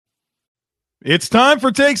It's time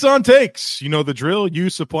for Takes on Takes. You know the drill.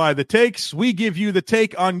 You supply the takes. We give you the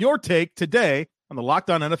take on your take today on the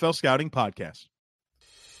Locked On NFL Scouting Podcast.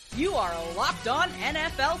 You are Locked On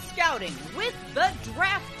NFL Scouting with the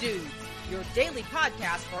Draft Dudes, your daily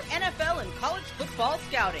podcast for NFL and college football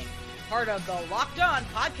scouting. Part of the Locked On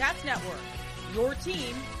Podcast Network, your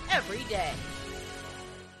team every day.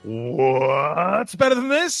 What's better than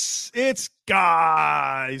this? It's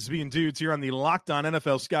guys being dudes here on the Locked On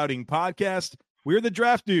NFL Scouting Podcast. We're the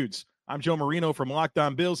Draft Dudes. I'm Joe Marino from Locked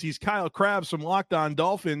On Bills. He's Kyle Krabs from Locked On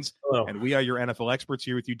Dolphins. Hello. And we are your NFL experts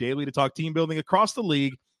here with you daily to talk team building across the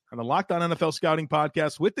league on the Locked On NFL Scouting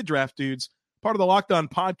Podcast with the Draft Dudes, part of the Locked On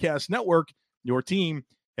Podcast Network, your team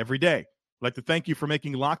every day. I'd like to thank you for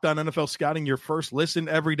making Locked On NFL Scouting your first listen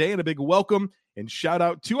every day, and a big welcome and shout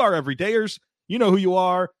out to our everydayers. You know who you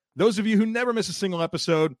are. Those of you who never miss a single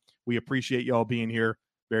episode, we appreciate y'all being here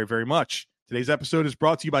very, very much. Today's episode is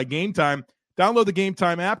brought to you by Game Time. Download the Game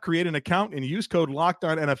Time app, create an account, and use code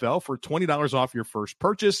LOCKEDONNFL for $20 off your first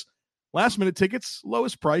purchase. Last-minute tickets,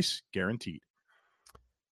 lowest price guaranteed.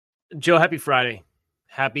 Joe, happy Friday.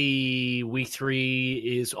 Happy week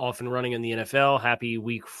 3 is off and running in the NFL. Happy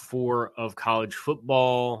week 4 of college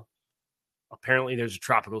football. Apparently there's a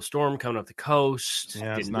tropical storm coming up the coast.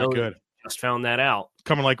 Yeah, it's not good. Just found that out.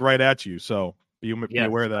 Coming like right at you, so be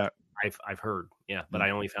aware of that. I've heard, yeah, but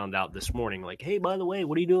I only found out this morning, like, hey, by the way,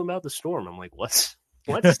 what are you doing about the storm? I'm like, what?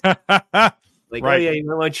 Like, right. Oh yeah, you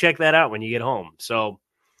want to check that out when you get home. So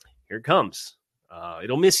here it comes.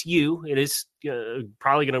 It'll miss you. It is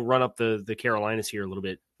probably going to run up the Carolinas here a little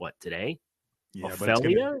bit. What, today? Yeah,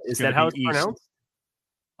 Ophelia? Is that how it's pronounced?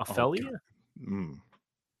 Ophelia?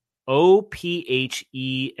 Oh,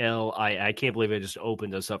 Opheli. I can't believe I just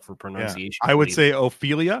opened us up for pronunciation. Yeah, I would say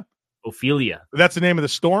Ophelia. Ophelia. That's the name of the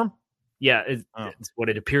storm? Yeah, it's what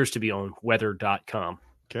it appears to be on weather.com.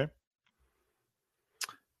 Okay.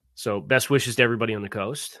 So best wishes to everybody on the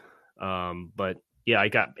coast. But yeah, I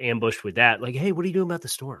got ambushed with that. Like, hey, what are you doing about the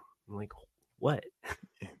storm? I'm like, what?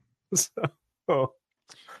 I'm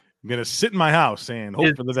going to sit in my house and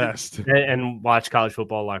hope for the best. And watch college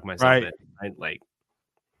football, lock myself in. I like,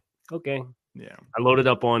 okay. Yeah. I loaded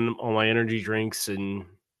up on my energy drinks and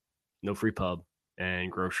no free pub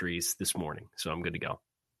and groceries this morning. So I'm good to go.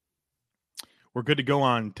 We're good to go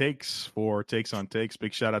on Takes for Takes on Takes.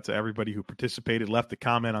 Big shout out to everybody who participated, left a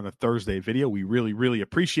comment on the Thursday video. We really, really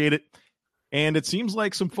appreciate it. And it seems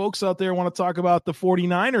like some folks out there want to talk about the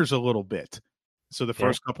 49ers a little bit. So the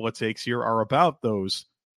first couple of takes here are about those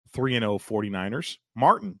 3-0 49ers.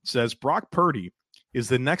 Martin says Brock Purdy is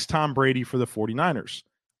the next Tom Brady for the 49ers.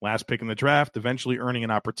 Last pick in the draft, eventually earning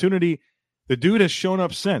an opportunity. The dude has shown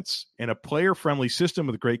up since in a player-friendly system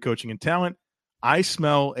with great coaching and talent. I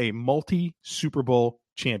smell a multi-Super Bowl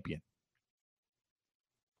champion.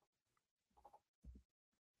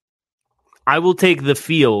 I will take the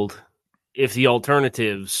field if the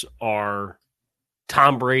alternatives are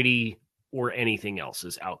Tom Brady or anything else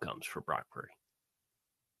as outcomes for Brock Purdy.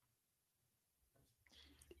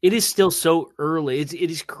 It is still so early. It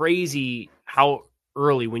is crazy how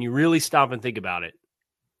early, when you really stop and think about it,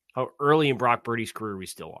 how early in Brock Purdy's career we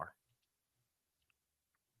still are.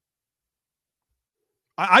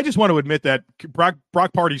 I just want to admit that Brock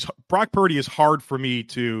Purdy is hard for me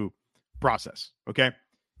to process. Okay,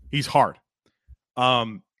 he's hard.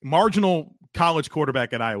 Marginal college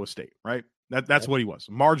quarterback at Iowa State, right? That's what he was.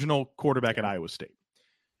 Marginal quarterback at Iowa State,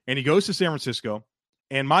 and he goes to San Francisco.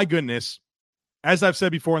 And my goodness, as I've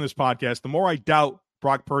said before in this podcast, the more I doubt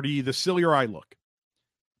Brock Purdy, the sillier I look.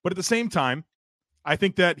 But at the same time, I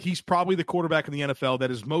think that he's probably the quarterback in the NFL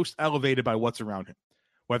that is most elevated by what's around him,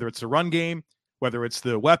 whether it's the run game, whether it's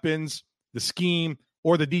the weapons, the scheme,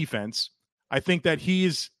 or the defense. I think that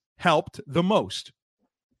he's helped the most.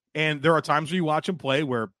 And there are times where you watch him play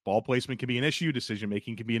where ball placement can be an issue,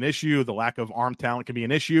 decision-making can be an issue, the lack of arm talent can be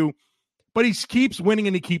an issue, but he keeps winning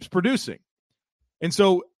and he keeps producing. And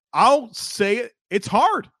so I'll say it's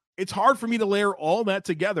hard. It's hard for me to layer all that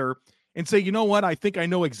together and say, you know what, I think I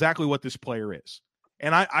know exactly what this player is.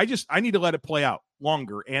 And I need to let it play out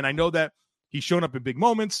longer. And I know that he's shown up in big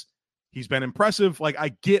moments. He's been impressive. Like, I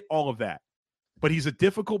get all of that. But he's a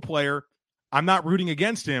difficult player. I'm not rooting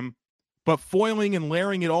against him, but foiling and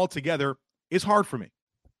layering it all together is hard for me.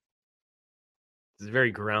 It's a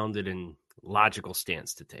very grounded and logical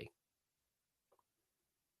stance to take.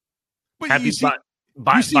 But you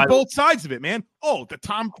see both sides of it, man. Oh, the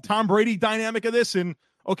Tom Brady dynamic of this, and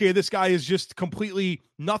okay, this guy is just completely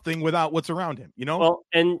nothing without what's around him, you know? Well,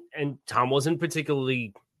 and Tom wasn't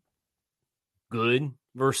particularly good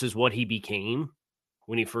versus what he became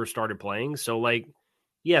when he first started playing. So, like,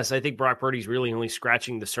 yes, I think Brock Purdy's really only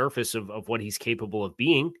scratching the surface of what he's capable of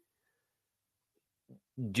being.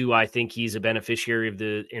 Do I think he's a beneficiary of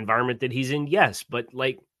the environment that he's in? Yes. But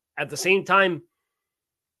like at the same time,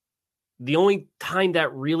 the only time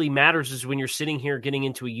that really matters is when you're sitting here getting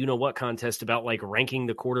into a you-know-what contest about like ranking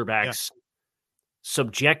the quarterbacks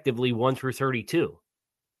subjectively 1 through 32.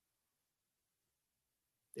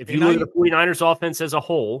 If you look at the 49ers offense as a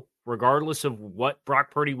whole, regardless of what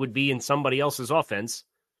Brock Purdy would be in somebody else's offense,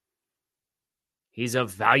 he's a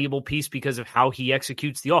valuable piece because of how he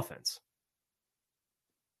executes the offense.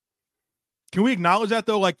 Can we acknowledge that,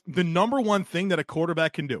 though? Like, the number one thing that a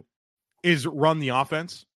quarterback can do is run the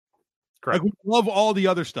offense. Correct. Like, we love all the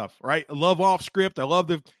other stuff, right? I love off script. I love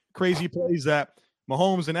the crazy plays that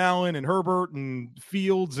Mahomes and Allen and Herbert and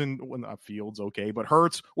Fields and well, not Fields, okay, but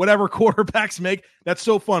Hurts, whatever quarterbacks make. That's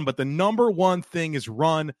so fun. But the number one thing is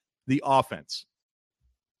run the offense.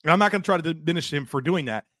 And I'm not going to try to diminish him for doing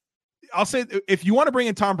that. I'll say if you want to bring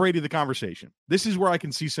in Tom Brady to the conversation, this is where I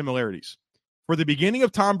can see similarities. For the beginning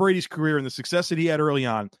of Tom Brady's career and the success that he had early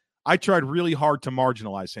on, I tried really hard to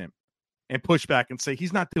marginalize him and push back and say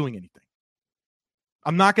he's not doing anything.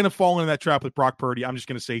 I'm not going to fall into that trap with Brock Purdy. I'm just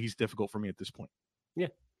going to say he's difficult for me at this point. Yeah.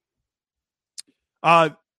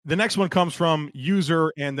 The next one comes from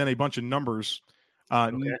user and then a bunch of numbers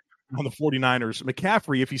on the 49ers.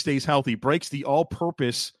 McCaffrey, if he stays healthy, breaks the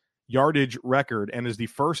all-purpose yardage record and is the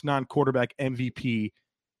first non-quarterback MVP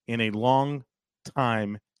in a long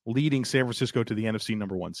time, leading San Francisco to the NFC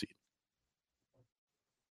number 1 seed.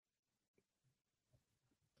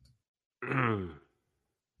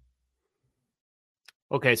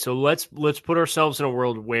 Okay, so let's put ourselves in a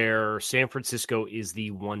world where San Francisco is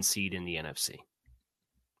the 1 seed in the NFC.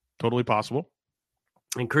 Totally possible.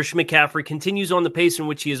 And Christian McCaffrey continues on the pace in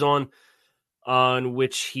which he is on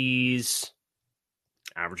which he's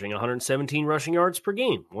averaging 117 rushing yards per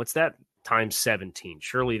game. What's that times 17?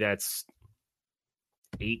 Surely that's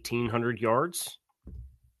 1,800 yards.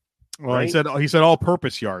 Well, right? he said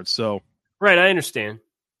all-purpose yards. So right, I understand.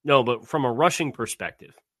 No, but from a rushing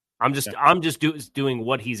perspective, I'm just doing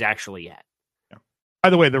what he's actually at. Yeah. By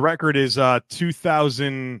the way, the record is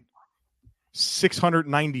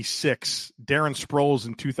 2,696. Darren Sproles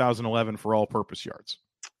in 2011 for all-purpose yards.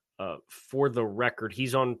 For the record,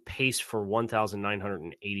 he's on pace for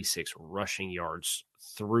 1,986 rushing yards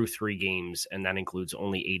through 3 games, and that includes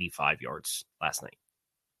only 85 yards last night.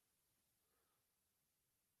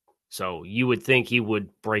 So you would think he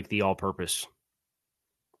would break the all-purpose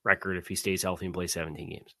record if he stays healthy and plays 17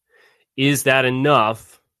 games. Is that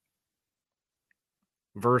enough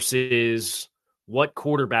versus what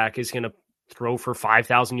quarterback is going to throw for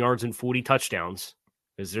 5,000 yards and 40 touchdowns?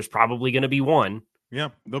 Because there's probably going to be one. Yeah,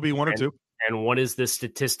 there'll be one or two. And what is the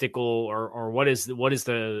statistical or what is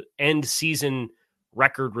the end season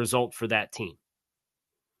record result for that team?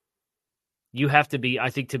 You have to be, I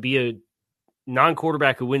think, to be a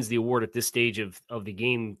non-quarterback who wins the award at this stage of the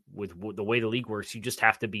game with the way the league works, you just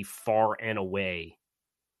have to be far and away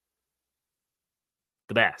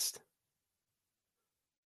the best.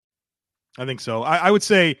 I think so. I would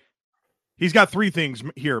say he's got 3 things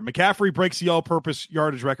here. McCaffrey breaks the all-purpose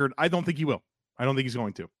yardage record. I don't think he will. I don't think he's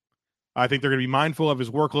going to. I think they're going to be mindful of his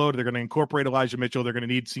workload. They're going to incorporate Elijah Mitchell. They're going to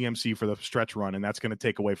need CMC for the stretch run, and that's going to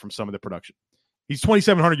take away from some of the production. He's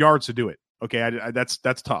 2,700 yards to do it. Okay, that's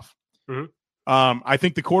tough. Mm-hmm. I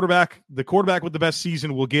think the quarterback with the best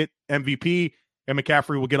season will get MVP, and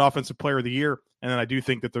McCaffrey will get Offensive Player of the Year. And then I do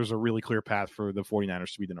think that there's a really clear path for the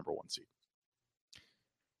 49ers to be the number 1 seed.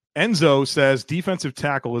 Enzo says defensive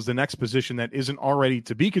tackle is the next position that isn't already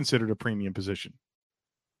to be considered a premium position.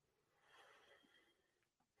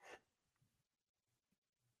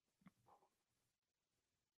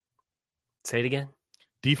 Say it again.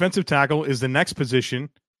 Defensive tackle is the next position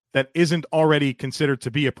that isn't already considered to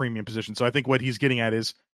be a premium position. So I think what he's getting at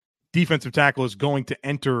is defensive tackle is going to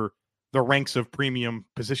enter the ranks of premium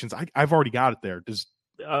positions. I've already got it there. Just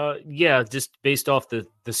based off the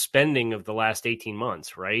spending of the last 18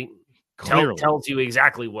 months, right? Tells you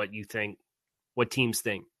exactly what you think, what teams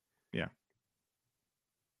think. Yeah.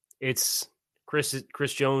 It's Chris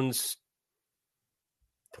Jones,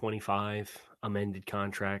 25, amended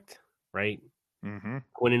contract, right? Mm-hmm.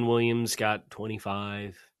 Quinnen Williams got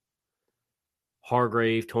 25.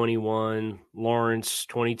 Hargrave, 21. Lawrence,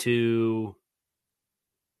 22.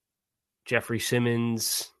 Jeffrey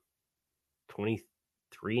Simmons,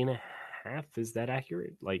 23 and a half. Is that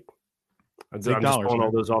accurate? Like, I'm just pulling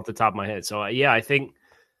all those off the top of my head. So, yeah, I think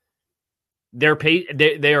they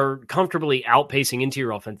are comfortably outpacing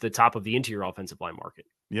interior offense, the top of the interior offensive line market.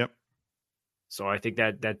 Yep. So I think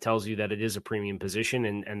that tells you that it is a premium position,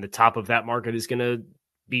 and the top of that market is going to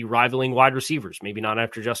be rivaling wide receivers. Maybe not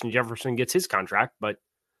after Justin Jefferson gets his contract, but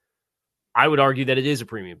I would argue that it is a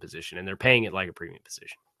premium position, and they're paying it like a premium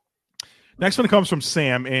position. Next one comes from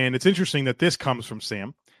Sam, and it's interesting that this comes from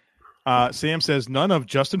Sam. Sam says none of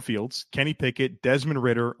Justin Fields, Kenny Pickett, Desmond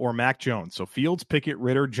Ridder, or Mac Jones. So Fields, Pickett,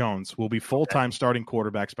 Ridder, Jones will be full-time starting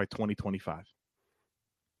quarterbacks by 2025.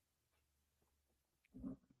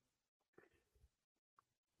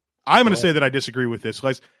 I'm going to say that I disagree with this.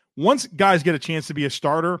 Once guys get a chance to be a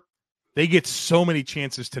starter, they get so many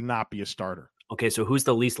chances to not be a starter. Okay, so who's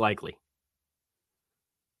the least likely?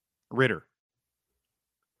 Ridder.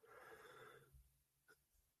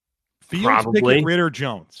 Fields, Probably. Pickett, Ridder,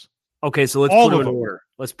 Jones. Okay, so let's put them in order.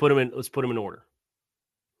 Let's put them in order.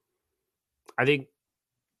 I think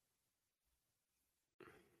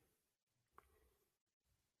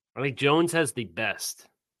Jones has the best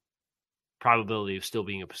probability of still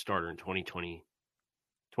being a starter in 2020.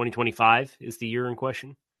 2025 is the year in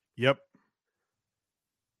question. Yep.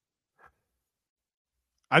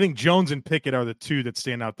 I think Jones and Pickett are the two that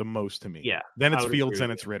stand out the most to me. Yeah. Then it's Fields, then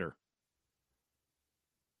it's Ridder.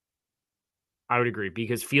 I would agree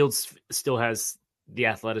because Fields still has the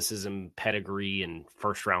athleticism pedigree and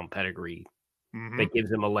first-round pedigree that gives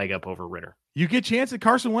him a leg up over Ridder. You get chances.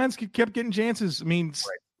 Carson Wentz kept getting chances. I mean,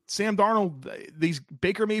 right. Sam Darnold, these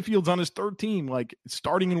Baker Mayfield's on his third team, like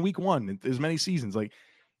starting in week 1, as many seasons. Like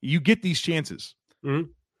you get these chances. Mm-hmm.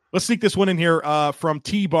 Let's sneak this one in here from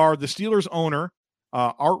T-Bar. The Steelers owner,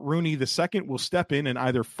 Art Rooney II, will step in and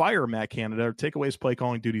either fire Matt Canada or take away his play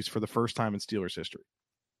calling duties for the first time in Steelers history.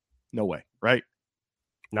 No way, right?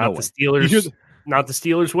 Not the Steelers. Not the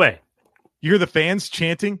Steelers way. You hear the fans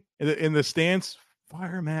chanting in the stands,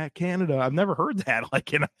 "Fire Matt Canada." I've never heard that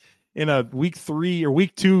like in a week 3 or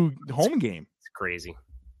week 2 home game. It's crazy.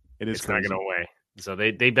 It's crazy. Not going away. So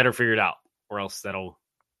they better figure it out, or else that'll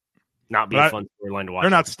not be a fun storyline to watch. They're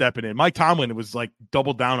not stepping in. Mike Tomlin was like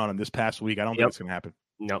doubled down on him this past week. I don't think it's going to happen.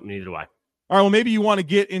 Nope, neither do I. All right, well, maybe you want to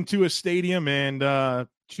get into a stadium and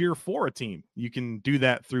cheer for a team. You can do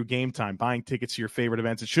that through Game Time, buying tickets to your favorite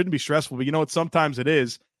events. It shouldn't be stressful, but you know what? Sometimes it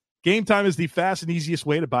is. Game Time is the fast and easiest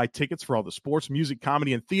way to buy tickets for all the sports, music,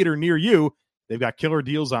 comedy, and theater near you. They've got killer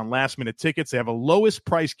deals on last-minute tickets. They have a lowest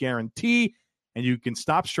price guarantee, and you can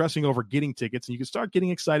stop stressing over getting tickets, and you can start getting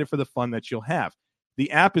excited for the fun that you'll have.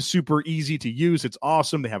 The app is super easy to use. It's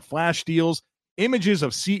awesome. They have flash deals, images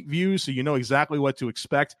of seat views, so you know exactly what to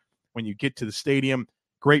expect when you get to the stadium.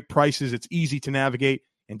 Great prices. It's easy to navigate.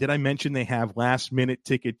 And did I mention they have last-minute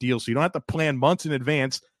ticket deals? So you don't have to plan months in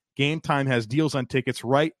advance. Game Time has deals on tickets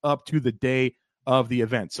right up to the day of the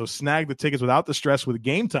event. So snag the tickets without the stress with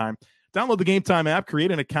Game Time. Download the Game Time app,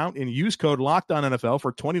 create an account, and use code LOCKEDONNFL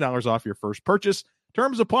for $20 off your first purchase.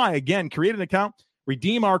 Terms apply. Again, create an account,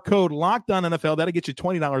 redeem our code LOCKEDONNFL. That'll get you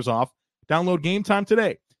 $20 off. Download Game Time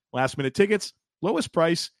today. Last-minute tickets, lowest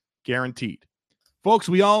price, guaranteed. Folks,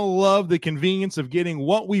 we all love the convenience of getting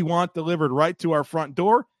what we want delivered right to our front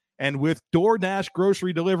door. And with DoorDash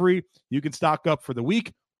grocery delivery, you can stock up for the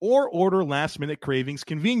week or order last-minute cravings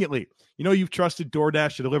conveniently. You know you've trusted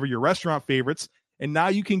DoorDash to deliver your restaurant favorites, and now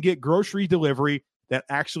you can get grocery delivery that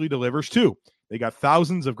actually delivers too. They got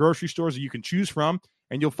thousands of grocery stores that you can choose from,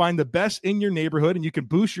 and you'll find the best in your neighborhood, and you can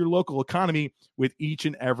boost your local economy with each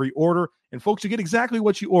and every order. And folks, you get exactly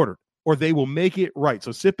what you ordered, or they will make it right.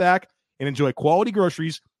 So sit back and enjoy quality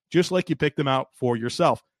groceries just like you picked them out for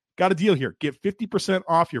yourself. Got a deal here. Get 50%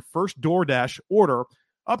 off your first DoorDash order,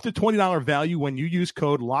 up to $20 value when you use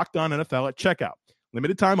code LOCKEDONNFL at checkout.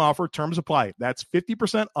 Limited time offer. Terms apply. That's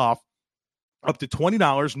 50% off, up to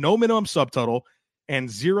 $20, no minimum subtotal, and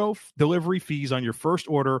 0 delivery fees on your first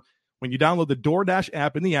order when you download the DoorDash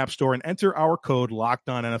app in the App Store and enter our code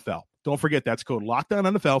LOCKEDONNFL. Don't forget, that's code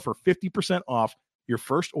LOCKEDONNFL for 50% off your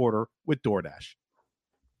first order with DoorDash.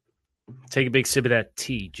 Take a big sip of that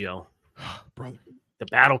tea, Joe. Brother. The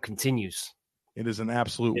battle continues. It is an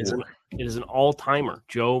absolute war. It is an all-timer.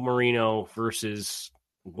 Joe Marino versus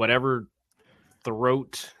whatever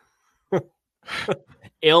throat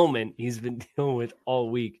ailment he's been dealing with all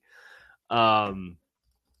week. I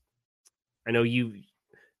know you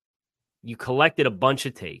collected a bunch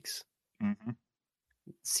of takes. Mm-hmm.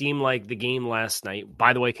 Seemed like the game last night.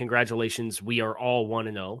 By the way, congratulations. We are all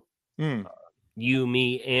 1-0. You,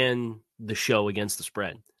 me, and the show against the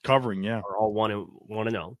spread. Covering, yeah. Are all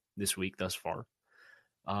 1-0 this week thus far.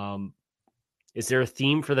 Is there a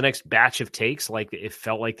theme for the next batch of takes? Like it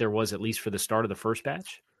felt like there was at least for the start of the first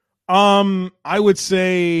batch? I would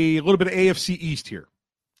say a little bit of AFC East here.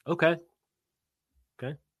 Okay.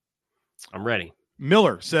 I'm ready.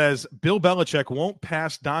 Miller says Bill Belichick won't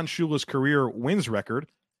pass Don Shula's career wins record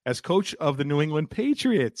as coach of the New England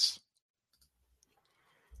Patriots.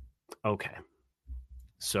 Okay.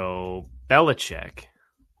 So Belichick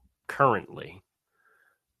currently,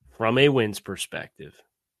 from a wins perspective,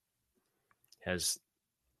 has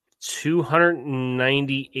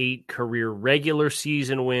 298 career regular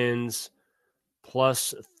season wins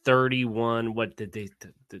plus 31. What did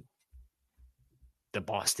the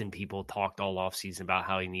Boston people talked all offseason about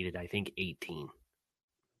how he needed, I think, 18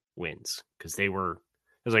 wins because there's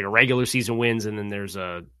like a regular season wins and then there's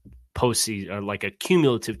a postseason, like a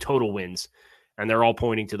cumulative total wins, and they're all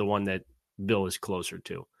pointing to the one that Bill is closer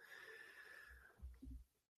to.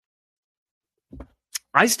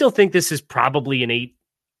 I still think this is probably an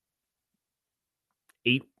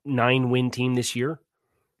 8-9 win team this year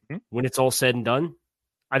when it's all said and done.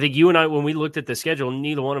 I think you and I, when we looked at the schedule,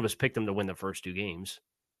 neither one of us picked them to win the first 2 games.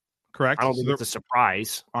 Correct. I don't think it's a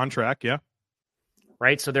surprise. On track, yeah.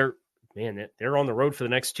 Right? So they're on the road for the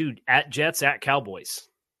next 2, at Jets, at Cowboys.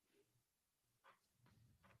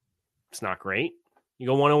 It's not great. You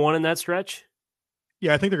go 1-1 in that stretch?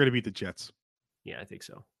 Yeah, I think they're going to beat the Jets. Yeah, I think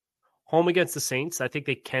so. Home against the Saints, I think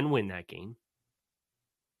they can win that game.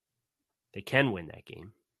 They can win that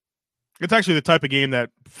game. It's actually the type of game that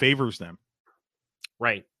favors them.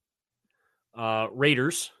 Right.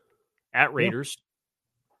 Raiders, at Raiders.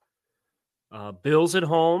 Bills at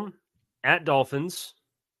home, at Dolphins.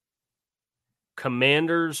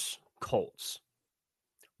 Commanders, Colts.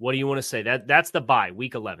 What do you want to say? That's the bye,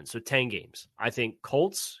 week 11, so 10 games. I think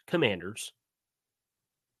Colts, Commanders,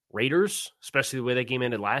 Raiders, especially the way that game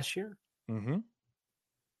ended last year. Mm-hmm.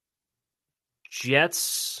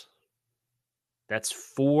 Jets, that's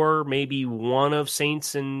 4, maybe 1 of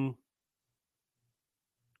Saints and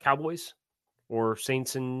Cowboys, or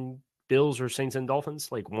Saints and Bills, or Saints and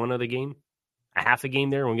Dolphins, like 1 of the game. A half a game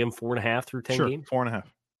there. We'll give them 4.5 through 10 games. 4.5.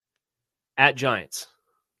 At Giants.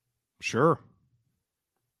 Sure.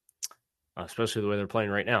 Especially the way they're playing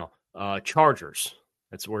right now. Chargers.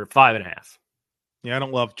 We're at 5.5. Yeah, I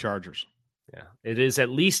don't love Chargers. Yeah, it is at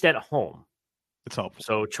least at home. It's helpful.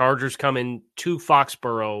 So Chargers come in to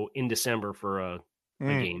Foxborough in December for a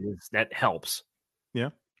game. That helps. Yeah.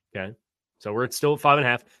 Okay. So we're still at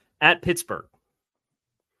 5.5. At Pittsburgh.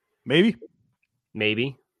 Maybe.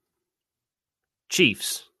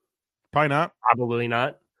 Chiefs. Probably not. Probably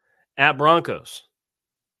not. At Broncos.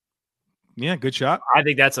 Yeah, good shot. I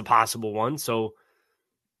think that's a possible one. So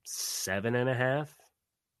 7.5.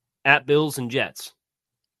 At Bills and Jets.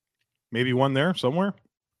 Maybe 1 there somewhere.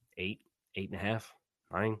 8.5.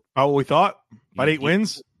 Fine. How we thought? About 8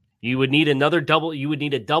 wins? You would need another double. You would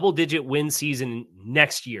need a double-digit win season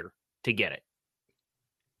next year to get it.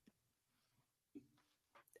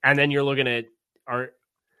 And then you're looking at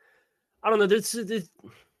I don't know. This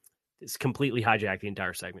completely hijacked the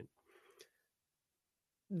entire segment.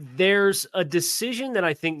 There's a decision that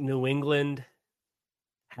I think New England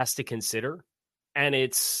has to consider, and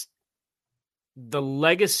it's the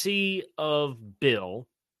legacy of Bill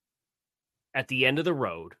at the end of the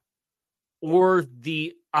road, or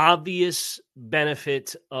the obvious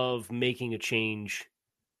benefit of making a change.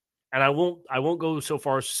 And I won't go so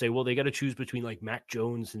far as to say, well, they got to choose between like Mac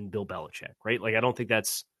Jones and Bill Belichick, right? Like, I don't think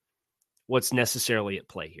that's what's necessarily at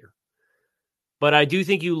play here. But I do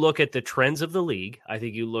think you look at the trends of the league. I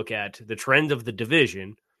think you look at the trend of the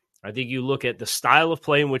division. I think you look at the style of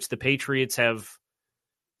play in which the Patriots have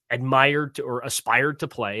admired or aspired to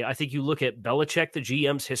play. I think you look at Belichick, the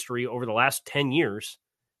GM's history over the last 10 years.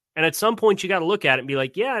 And at some point, you got to look at it and be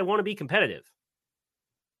like, yeah, I want to be competitive.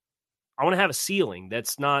 I want to have a ceiling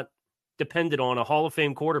that's not dependent on a Hall of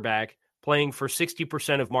Fame quarterback playing for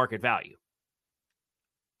 60% of market value.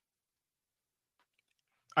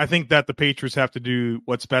 I think that the Patriots have to do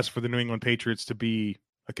what's best for the New England Patriots to be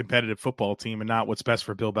a competitive football team and not what's best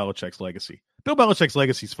for Bill Belichick's legacy. Bill Belichick's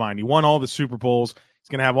legacy is fine. He won all the Super Bowls. He's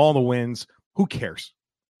going to have all the wins. Who cares?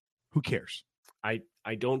 I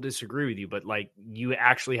don't disagree with you, but like, you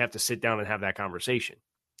actually have to sit down and have that conversation.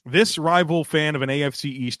 This rival fan of an AFC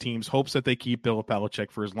East team hopes that they keep Bill Belichick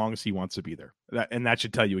for as long as he wants to be there. And that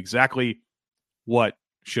should tell you exactly what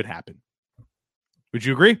should happen. Would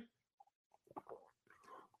you agree?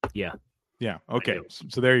 Yeah. Yeah. Okay.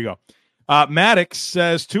 So there you go. Maddox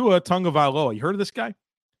says Tua Tagovailoa. You heard of this guy?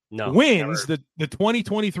 No. Wins the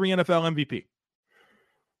 2023 NFL MVP.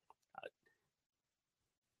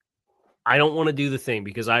 I don't want to do the thing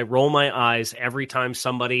because I roll my eyes every time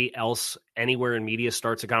somebody else anywhere in media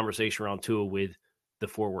starts a conversation around Tua with the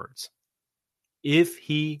 4 words. If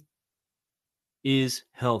he is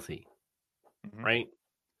healthy, right?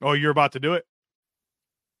 Oh, you're about to do it?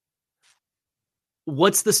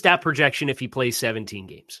 What's the stat projection if he plays 17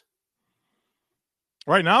 games?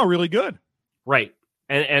 Right now, really good. Right.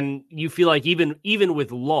 And you feel like even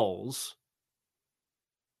with lulls,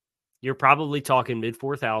 you're probably talking mid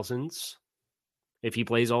 4,000s if he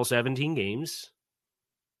plays all 17 games.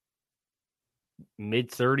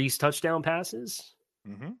 Mid 30s touchdown passes.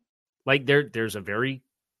 Mm-hmm. Like there's a very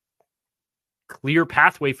clear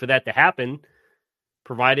pathway for that to happen,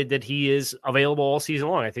 provided that he is available all season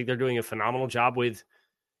long. I think they're doing a phenomenal job with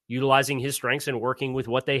utilizing his strengths and working with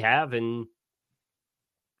what they have. And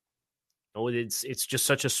it's just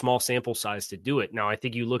such a small sample size to do it. Now, I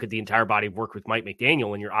think you look at the entire body of work with Mike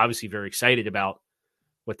McDaniel, and you're obviously very excited about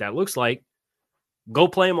what that looks like. Go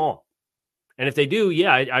play them all. And if they do,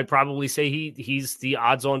 yeah, I'd probably say he's the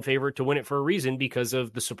odds-on favorite to win it for a reason because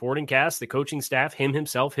of the supporting cast, the coaching staff, him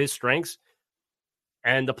himself, his strengths,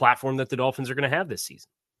 and the platform that the Dolphins are going to have this season.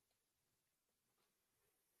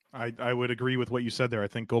 I would agree with what you said there. I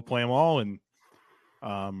think go play them all, and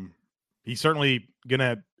he's certainly going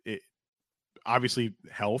to obviously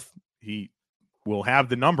health. He will have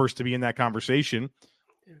the numbers to be in that conversation.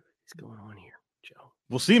 What's going on here, Joe?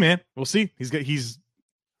 We'll see, man. We'll see.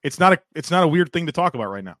 It's not a weird thing to talk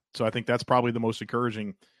about right now. So I think that's probably the most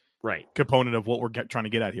encouraging component of what we're trying to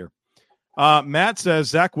get at here. Matt says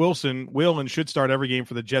Zach Wilson will and should start every game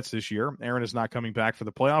for the Jets this year. Aaron is not coming back for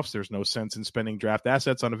the playoffs. There's no sense in spending draft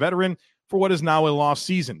assets on a veteran for what is now a lost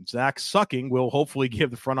season. Zach sucking will hopefully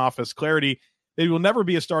give the front office clarity that he will never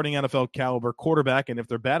be a starting NFL caliber quarterback, and if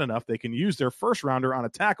they're bad enough, they can use their first rounder on a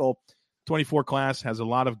tackle. 24 class has a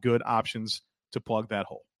lot of good options to plug that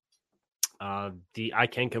hole. I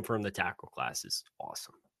can confirm the tackle class is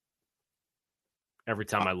awesome. Every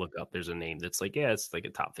time I look up, there's a name that's like, yeah, it's like a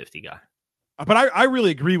top 50 guy. But I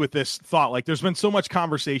really agree with this thought. Like, there's been so much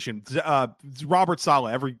conversation. Robert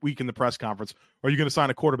Saleh every week in the press conference, are you going to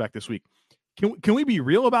sign a quarterback this week? Can we be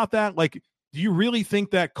real about that? Like, do you really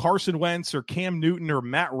think that Carson Wentz or Cam Newton or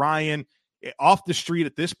Matt Ryan off the street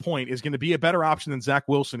at this point is going to be a better option than Zach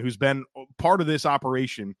Wilson, who's been part of this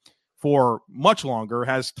operation for much longer,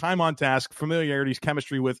 has time on task, familiarities,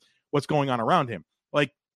 chemistry with what's going on around him?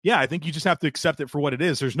 Like, yeah, I think you just have to accept it for what it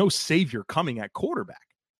is. There's no savior coming at quarterback.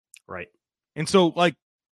 Right. And so, like,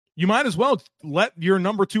 you might as well let your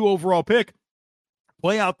number 2 overall pick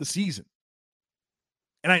play out the season.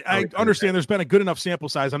 And I understand there's been a good enough sample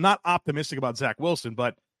size. I'm not optimistic about Zach Wilson,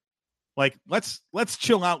 but like, let's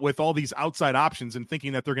chill out with all these outside options and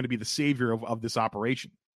thinking that they're going to be the savior of this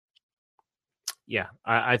operation. Yeah,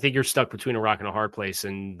 I think you're stuck between a rock and a hard place,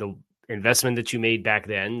 and the investment that you made back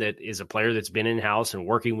then, that is a player that's been in-house and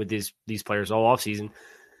working with these players all offseason.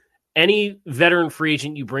 Any veteran free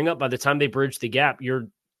agent you bring up, by the time they bridge the gap, you're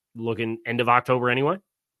looking end of October anyway.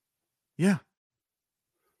 Yeah.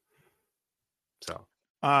 So.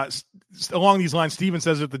 Along these lines, Steven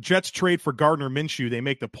says if the Jets trade for Gardner Minshew, they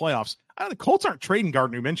make the playoffs. The Colts aren't trading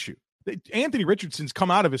Gardner Minshew. Anthony Richardson's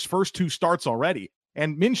come out of his first 2 starts already,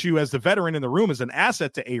 and Minshew, as the veteran in the room, is an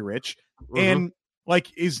asset to A-Rich, and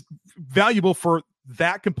like is valuable for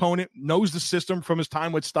that component. Knows the system from his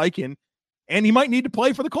time with Steichen, and he might need to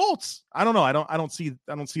play for the Colts. I don't know. I don't see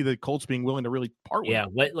the Colts being willing to really part with him.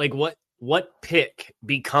 What pick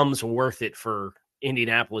becomes worth it for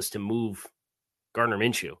Indianapolis to move Gardner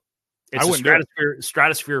Minshew? It's a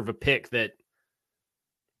stratosphere of a pick that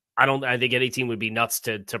I think any team would be nuts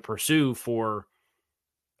to pursue for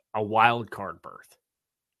a wild card berth,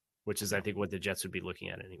 which is, I think, what the Jets would be looking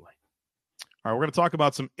at anyway. All right, we're going to talk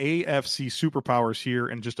about some AFC superpowers here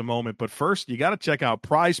in just a moment. But first, you got to check out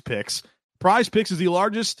Prize Picks. Prize Picks is the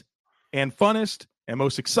largest and funnest and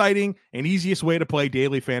most exciting and easiest way to play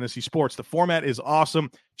daily fantasy sports. The format is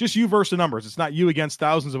awesome. Just you versus the numbers. It's not you against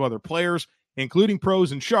thousands of other players, including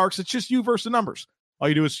pros and sharks. It's just you versus the numbers. All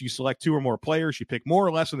you do is you select 2 or more players. You pick more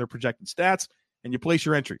or less on their projected stats, and you place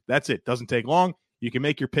your entry. That's it. Doesn't take long. You can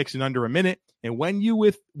make your picks in under a minute. And when you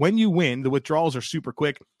win, the withdrawals are super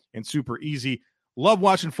quick and super easy. Love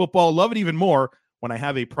watching football. Love it even more when I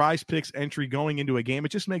have a Prize Picks entry going into a game. It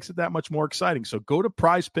just makes it that much more exciting. So go to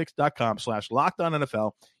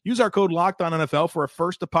prizepicks.com/LockedOnNFL. Use our code LockedOnNFL for a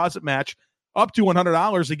first deposit match up to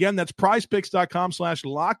 $100. Again, that's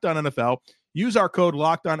prizepicks.com/LockedOnNFL. Use our code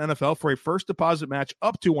LockedOnNFL for a first deposit match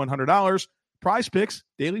up to $100. Prize Picks,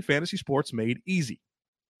 daily fantasy sports made easy.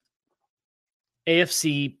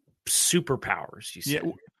 AFC superpowers, you said.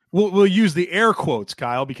 Yeah, we'll use the air quotes,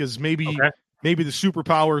 Kyle, because maybe the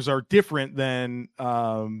superpowers are different than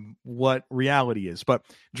what reality is. But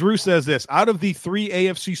Drew says this: out of the 3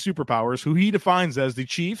 AFC superpowers, who he defines as the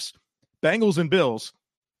Chiefs, Bengals, and Bills,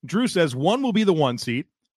 Drew says one will be the 1 seed,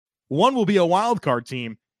 one will be a wild card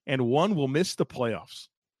team, and one will miss the playoffs.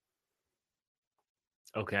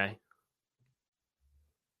 Okay.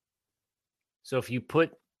 So if you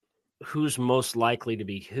put who's most likely to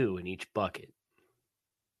be who in each bucket.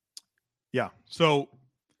 Yeah. So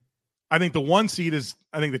I think the 1 seed is,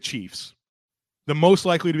 I think, the Chiefs. The most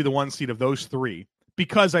likely to be the 1 seed of those three,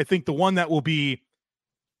 because I think the one that will be,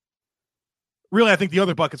 really, I think the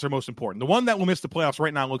other buckets are most important. The one that will miss the playoffs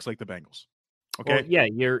right now looks like the Bengals. Okay. Well, yeah,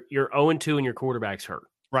 you're 0-2 and your quarterback's hurt.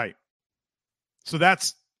 Right. So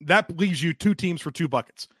that leaves you 2 teams for 2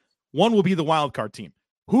 buckets. One will be the wild card team.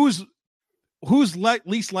 Who's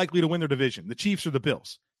least likely to win their division, the Chiefs or the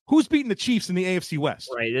Bills? Who's beating the Chiefs in the AFC West?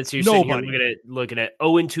 Right. That's you're Nobody. Looking at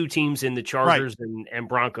 0-2 teams in the Chargers and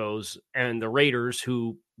Broncos, and the Raiders,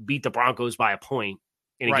 who beat the Broncos by a point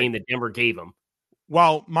in a game that Denver gave them.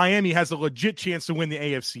 While Miami has a legit chance to win the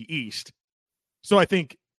AFC East. So I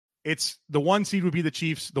think it's the 1 seed would be the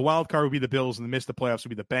Chiefs, the wild card would be the Bills, and the miss the playoffs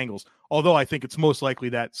would be the Bengals. Although I think it's most likely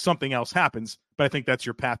that something else happens, but I think that's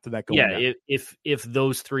your path to that going down. Yeah, if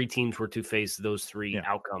those 3 teams were to face those 3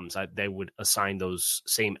 outcomes, they would assign those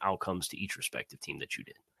same outcomes to each respective team that you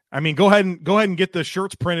did. I mean, go ahead and get the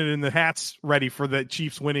shirts printed and the hats ready for the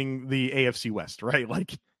Chiefs winning the AFC West, right?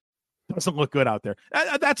 Like, doesn't look good out there.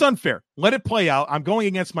 That's unfair. Let it play out. I'm going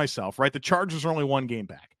against myself, right? The Chargers are only 1 game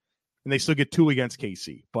back, and they still get 2 against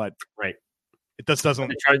KC, but it just doesn't.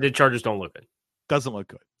 The Chargers don't look good. Doesn't look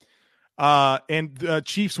good. And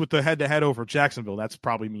Chiefs with the head-to-head over Jacksonville, that's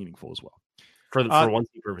probably meaningful as well. For 1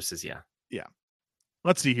 seed purposes, yeah. Yeah.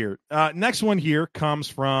 Let's see here. Next one here comes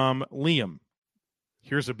from Liam.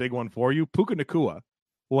 Here's a big one for you. Puka Nacua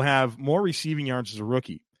will have more receiving yards as a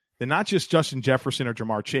rookie than not just Justin Jefferson or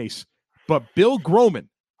Jamar Chase, but Bill Groman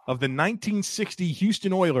of the 1960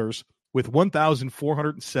 Houston Oilers with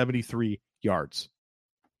 1,473 yards.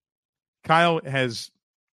 Kyle I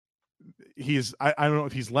don't know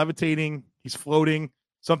if he's levitating, he's floating,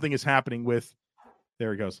 something is happening with,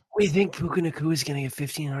 there he goes. We think Puka Nacua is going to get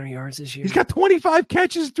 1,500 yards this year. He's got 25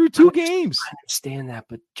 catches through 2 games. I understand that,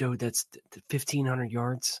 but Joe, that's 1,500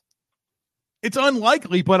 yards. It's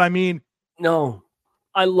unlikely, but I mean. No,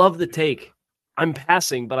 I love the take. I'm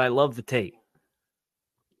passing, but I love the take.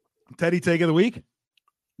 Teddy take of the week?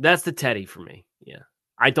 That's the Teddy for me. Yeah.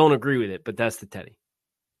 I don't agree with it, but that's the Teddy.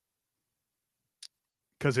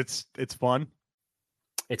 Because it's fun.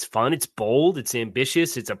 It's fun. It's bold. It's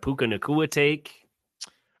ambitious. It's a Puka Nacua take.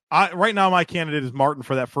 Right now, my candidate is Martin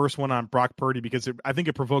for that first one on Brock Purdy because I think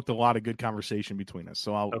it provoked a lot of good conversation between us.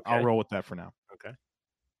 So I'll roll with that for now.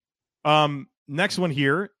 Okay. Next one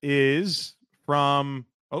here is from.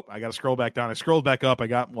 Oh, I got to scroll back down. I scrolled back up. I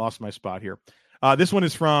lost my spot here. This one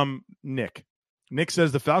is from Nick. Nick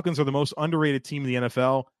says the Falcons are the most underrated team in the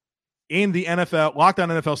NFL in the NFL Locked On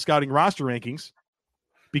NFL scouting roster rankings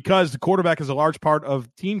because the quarterback is a large part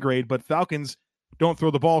of team grade, but Falcons don't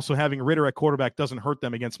throw the ball, so having Ritter at quarterback doesn't hurt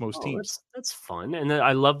them against most teams. That's fun, and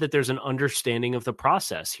I love that there's an understanding of the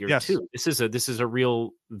process here too. This is a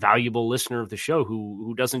real valuable listener of the show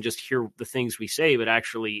who doesn't just hear the things we say, but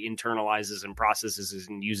actually internalizes and processes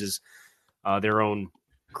and uses their own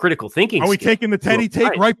critical thinking. Are we taking the Teddy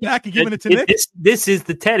take right back and giving it to Nick? This is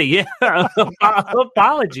the Teddy. Yeah,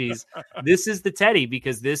 apologies. This is the Teddy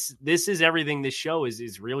because this is everything this show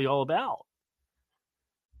is really all about.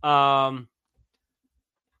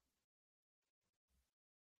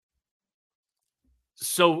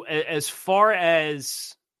 So as far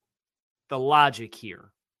as the logic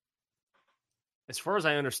here, as far as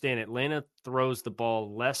I understand, Atlanta throws the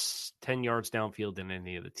ball less 10 yards downfield than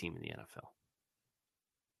any other team in the NFL.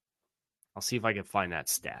 I'll see if I can find that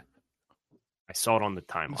stat. I saw it on the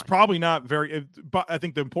timeline. It's probably not very, but I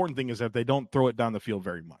think the important thing is that they don't throw it down the field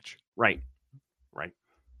very much. Right.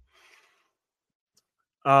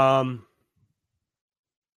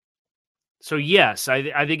 So yes,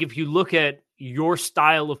 I think if you look at your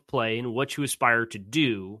style of play and what you aspire to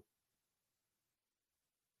do,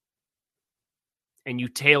 and you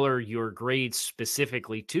tailor your grades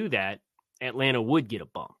specifically to that, Atlanta would get a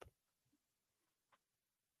bump.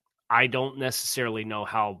 I don't necessarily know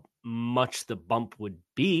how much the bump would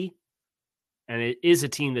be, and it is a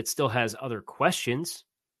team that still has other questions,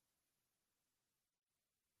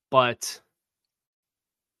 but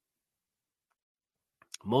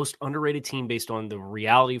most underrated team based on the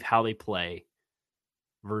reality of how they play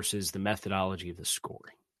versus the methodology of the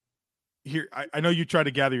scoring. Here, I know you try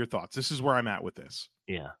to gather your thoughts. This is where I'm at with this.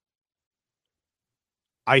 Yeah.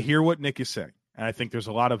 I hear what Nick is saying, and I think there's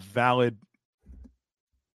a lot of valid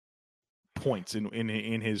points in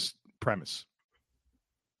his premise.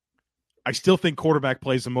 I still think quarterback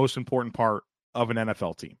play is the most important part of an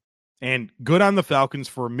NFL team. And good on the Falcons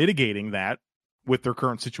for mitigating that with their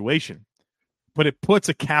current situation. But it puts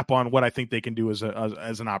a cap on what I think they can do as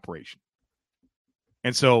an operation.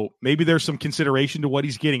 And so maybe there's some consideration to what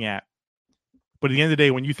he's getting at But at the end of the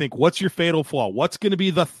day, when you think, what's your fatal flaw? What's going to be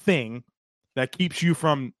the thing that keeps you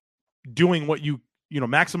from doing what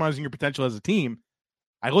maximizing your potential as a team?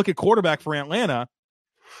 I look at quarterback for Atlanta,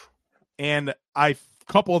 and I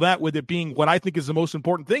couple that with it being what I think is the most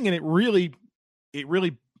important thing, and it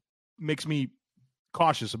really makes me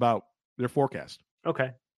cautious about their forecast.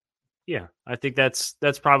 Okay. Yeah, I think that's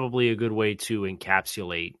probably a good way to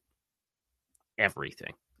encapsulate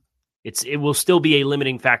everything. It will still be a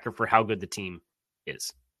limiting factor for how good the team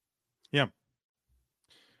is. Yeah.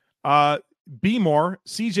 B more,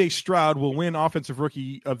 CJ Stroud will win Offensive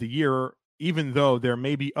Rookie of the Year, even though there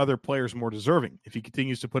may be other players more deserving. If he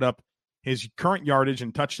continues to put up his current yardage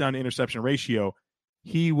and touchdown to interception ratio,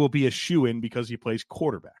 he will be a shoo-in because he plays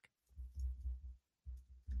quarterback.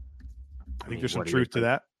 I think there's some truth to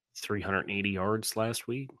that. 380 yards last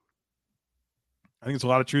week. I think there's a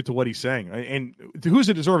lot of truth to what he's saying. And who's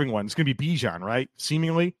a deserving one? It's going to be Bijan, right?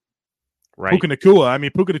 Seemingly. Right. Puka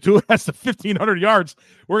Nacua has the 1,500 yards.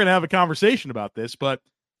 We're going to have a conversation about this, but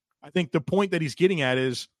I think the point that he's getting at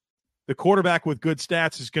is the quarterback with good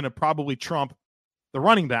stats is going to probably trump the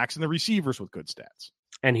running backs and the receivers with good stats.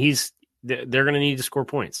 And they're going to need to score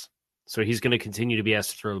points. So he's going to continue to be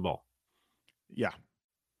asked to throw the ball. Yeah.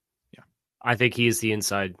 I think he is the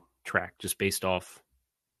inside track just based off.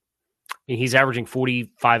 I mean, he's averaging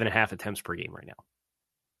 45.5 attempts per game right now.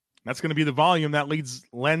 That's going to be the volume that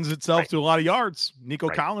lends itself to a lot of yards. Nico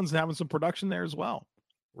Right. Collins having some production there as well.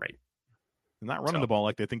 Right. And not running the ball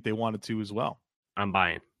like they think they wanted to as well. I'm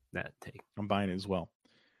buying that take. I'm buying it as well.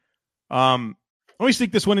 Let me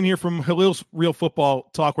sneak this one in here from Halil's Real Football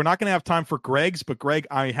Talk. We're not going to have time for Greg's, but Greg,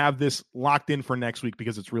 I have this locked in for next week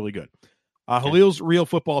because it's really good. Halil's Real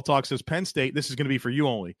Football Talk says Penn State, this is going to be for you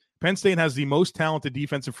only. Penn State has the most talented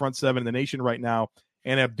defensive front seven in the nation right now,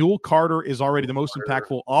 and Abdul Carter is already the most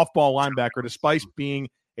impactful off-ball linebacker despite being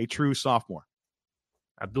a true sophomore.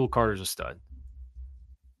 Abdul Carter's a stud.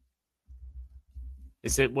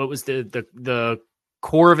 Is it what was the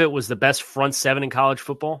core of it was the best front seven in college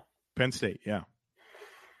football? Penn State, yeah.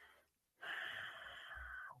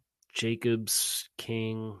 Jacobs,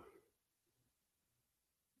 King.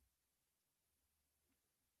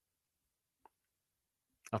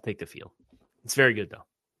 I'll take the field. It's very good though.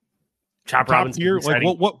 Chop Robinson. Tier, like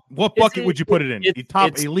what bucket would you put it in?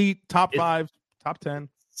 Top elite, top 5, top 10.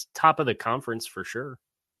 It's top of the conference for sure.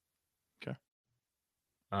 Okay.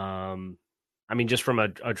 I mean, just from a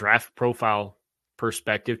draft profile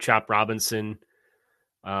perspective, Chop Robinson,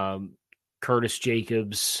 Curtis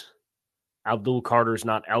Jacobs, Abdul Carter's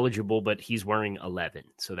not eligible, but he's wearing 11,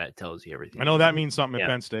 so that tells you everything. I know that means something at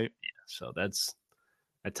Penn State. Yeah, so that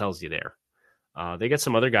tells you there. They got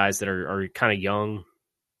some other guys that are kind of young.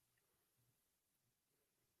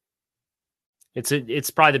 It's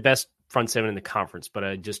probably the best front seven in the conference,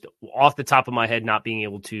 but just off the top of my head, not being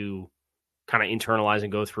able to kind of internalize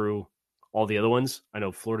and go through all the other ones. I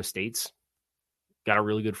know Florida State's got a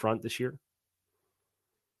really good front this year.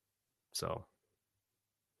 So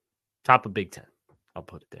top of Big Ten, I'll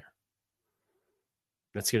put it there.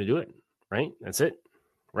 That's going to do it, right? That's it.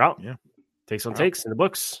 We're out. Yeah. Takes on takes in the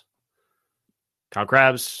books. Kyle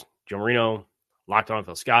Krabs, Joe Marino, Locked On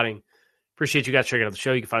NFL Scouting. Appreciate you guys checking out the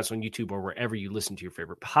show. You can find us on YouTube or wherever you listen to your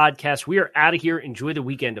favorite podcast. We are out of here. Enjoy the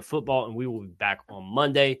weekend of football, and we will be back on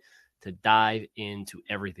Monday to dive into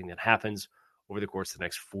everything that happens over the course of the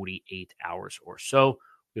next 48 hours or so.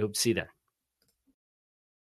 We hope to see you then.